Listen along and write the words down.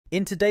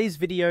In today's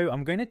video,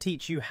 I'm going to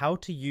teach you how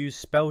to use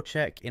spell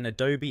check in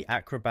Adobe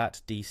Acrobat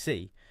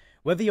DC.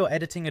 Whether you're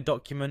editing a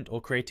document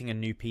or creating a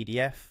new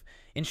PDF,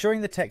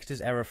 ensuring the text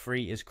is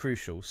error-free is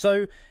crucial.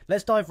 So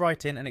let's dive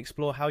right in and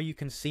explore how you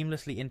can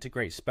seamlessly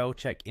integrate spell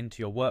check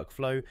into your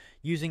workflow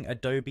using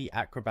Adobe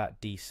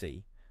Acrobat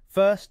DC.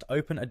 First,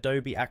 open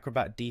Adobe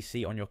Acrobat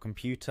DC on your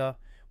computer.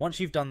 Once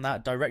you've done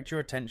that, direct your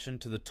attention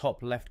to the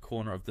top left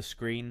corner of the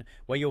screen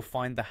where you'll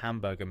find the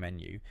hamburger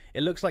menu.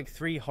 It looks like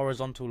three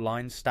horizontal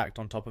lines stacked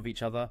on top of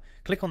each other.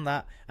 Click on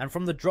that, and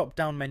from the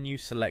drop-down menu,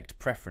 select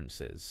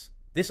Preferences.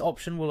 This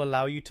option will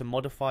allow you to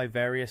modify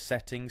various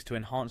settings to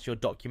enhance your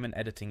document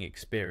editing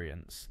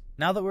experience.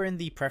 Now that we're in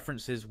the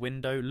Preferences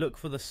window, look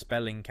for the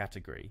Spelling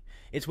category.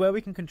 It's where we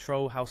can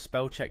control how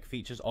spell check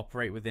features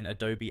operate within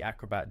Adobe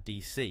Acrobat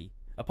DC.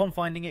 Upon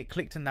finding it,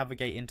 click to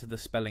navigate into the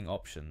spelling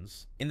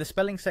options. In the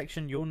spelling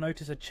section, you'll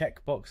notice a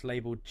checkbox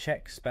labeled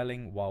Check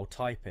Spelling While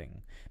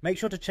Typing. Make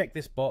sure to check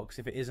this box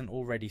if it isn't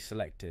already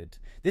selected.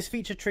 This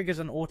feature triggers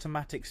an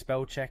automatic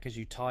spell check as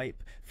you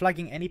type,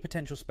 flagging any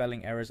potential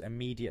spelling errors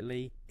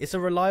immediately. It's a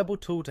reliable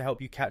tool to help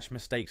you catch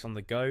mistakes on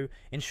the go,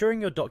 ensuring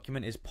your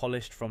document is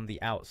polished from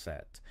the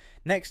outset.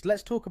 Next,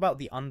 let's talk about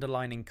the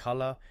underlining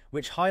color,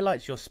 which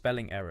highlights your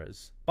spelling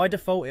errors. By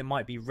default, it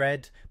might be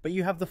red, but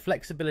you have the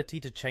flexibility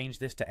to change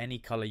this to any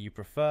color you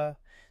prefer.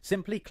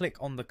 Simply click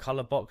on the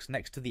color box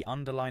next to the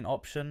underline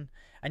option,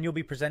 and you'll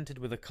be presented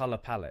with a color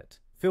palette.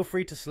 Feel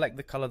free to select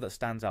the color that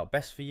stands out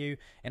best for you,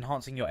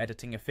 enhancing your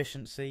editing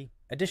efficiency.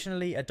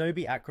 Additionally,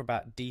 Adobe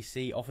Acrobat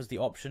DC offers the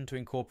option to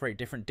incorporate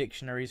different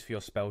dictionaries for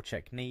your spell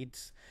check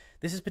needs.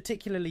 This is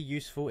particularly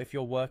useful if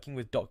you're working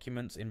with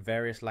documents in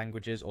various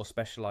languages or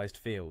specialized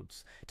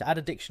fields. To add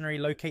a dictionary,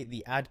 locate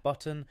the Add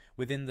button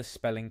within the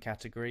Spelling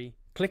category.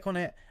 Click on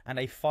it, and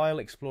a File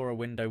Explorer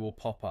window will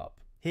pop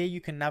up. Here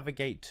you can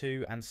navigate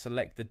to and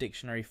select the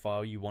dictionary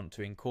file you want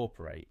to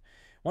incorporate.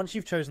 Once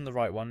you've chosen the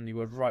right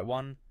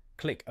one,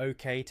 click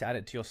OK to add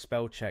it to your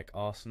spell check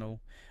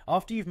arsenal.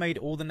 After you've made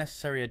all the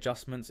necessary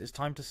adjustments, it's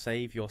time to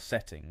save your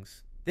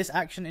settings. This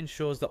action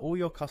ensures that all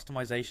your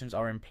customizations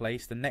are in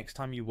place the next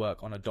time you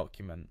work on a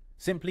document.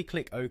 Simply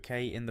click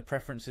OK in the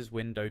Preferences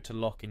window to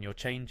lock in your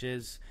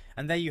changes,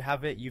 and there you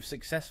have it. You've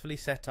successfully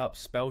set up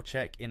spell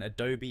check in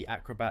Adobe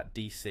Acrobat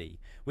DC.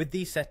 With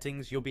these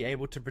settings, you'll be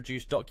able to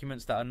produce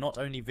documents that are not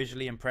only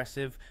visually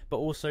impressive, but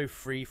also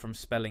free from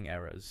spelling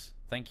errors.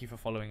 Thank you for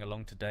following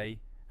along today,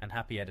 and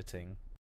happy editing.